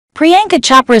Priyanka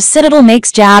Chopra's Citadel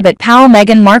makes jab at pal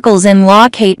Meghan Markle's in-law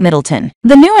Kate Middleton.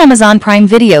 The new Amazon Prime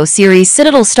Video series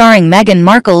Citadel starring Meghan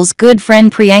Markle's good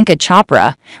friend Priyanka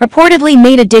Chopra reportedly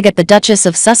made a dig at the Duchess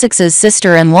of Sussex's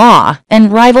sister-in-law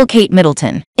and rival Kate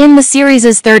Middleton. In the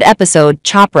series' third episode,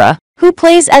 Chopra, who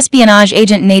plays espionage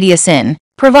agent Nadia Sin,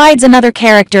 provides another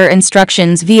character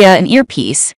instructions via an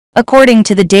earpiece, according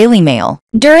to the Daily Mail.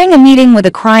 During a meeting with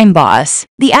a crime boss,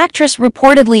 the actress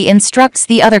reportedly instructs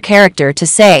the other character to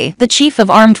say, "The Chief of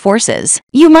Armed Forces,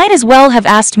 you might as well have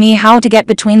asked me how to get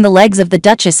between the legs of the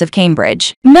Duchess of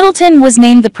Cambridge." Middleton was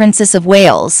named the Princess of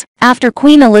Wales after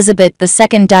Queen Elizabeth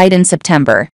II died in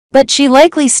September, but she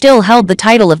likely still held the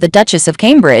title of the Duchess of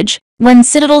Cambridge when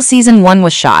Citadel Season 1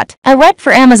 was shot. A rep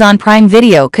for Amazon Prime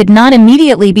Video could not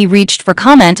immediately be reached for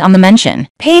comment on the mention.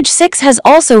 Page 6 has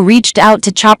also reached out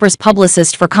to Chopra's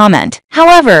publicist for comment.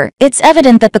 However, it's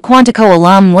evident that the Quantico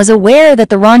alum was aware that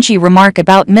the raunchy remark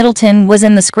about Middleton was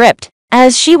in the script,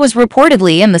 as she was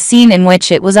reportedly in the scene in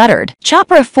which it was uttered.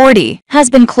 Chopra, 40,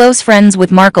 has been close friends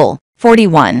with Markle,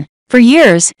 41, for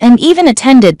years, and even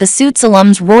attended the Suits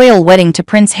alum's royal wedding to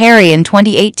Prince Harry in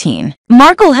 2018.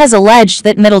 Markle has alleged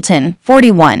that Middleton,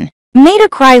 41, made her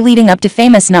cry leading up to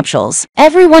famous nuptials.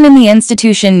 Everyone in the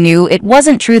institution knew it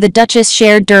wasn't true. The Duchess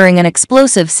shared during an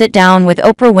explosive sit-down with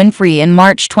Oprah Winfrey in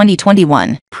March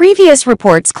 2021. Previous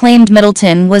reports claimed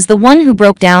Middleton was the one who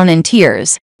broke down in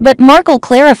tears, but Markle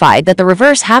clarified that the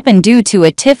reverse happened due to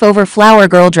a tiff over flower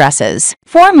girl dresses.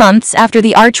 4 months after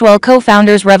the Archewell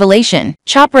co-founder's revelation,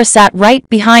 Chopra sat right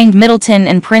behind Middleton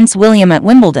and Prince William at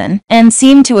Wimbledon and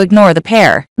seemed to ignore the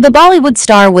pair. The Bollywood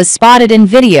star was spotted in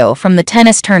video from the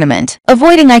tennis tournament,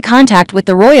 avoiding eye contact with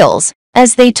the royals,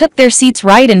 as they took their seats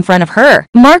right in front of her.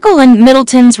 Markle and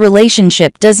Middleton's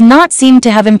relationship does not seem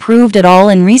to have improved at all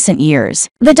in recent years.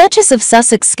 The Duchess of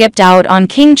Sussex skipped out on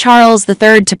King Charles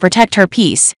III to protect her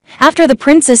peace, after the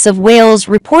Princess of Wales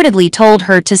reportedly told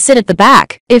her to sit at the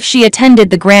back if she attended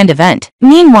the grand event.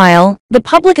 Meanwhile, the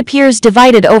public appears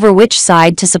divided over which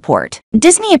side to support.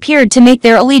 Disney appeared to make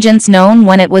their allegiance known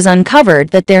when it was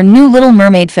uncovered that their new Little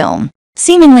Mermaid film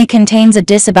seemingly contains a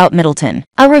diss about Middleton.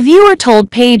 A reviewer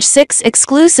told Page 6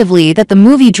 exclusively that the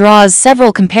movie draws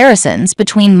several comparisons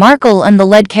between Markle and the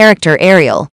lead character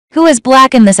Ariel, who is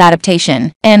black in this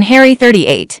adaptation, and Harry,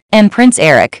 38, and Prince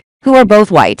Eric, who are both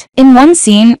white. In one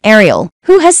scene, Ariel,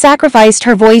 who has sacrificed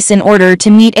her voice in order to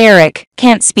meet Eric,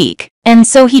 can't speak, and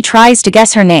so he tries to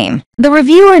guess her name. The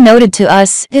reviewer noted to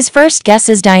us, his first guess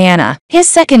is Diana, his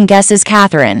second guess is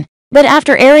Catherine, but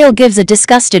after Ariel gives a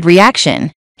disgusted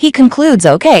reaction, he concludes,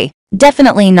 okay,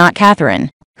 definitely not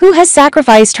Catherine, who has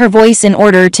sacrificed her voice in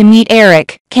order to meet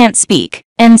Eric, can't speak,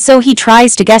 and so he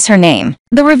tries to guess her name.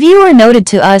 The reviewer noted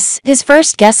to us, his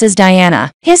first guess is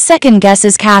Diana, his second guess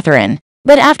is Catherine,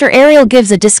 but after Ariel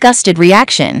gives a disgusted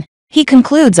reaction, he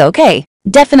concludes, okay,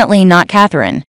 definitely not Catherine.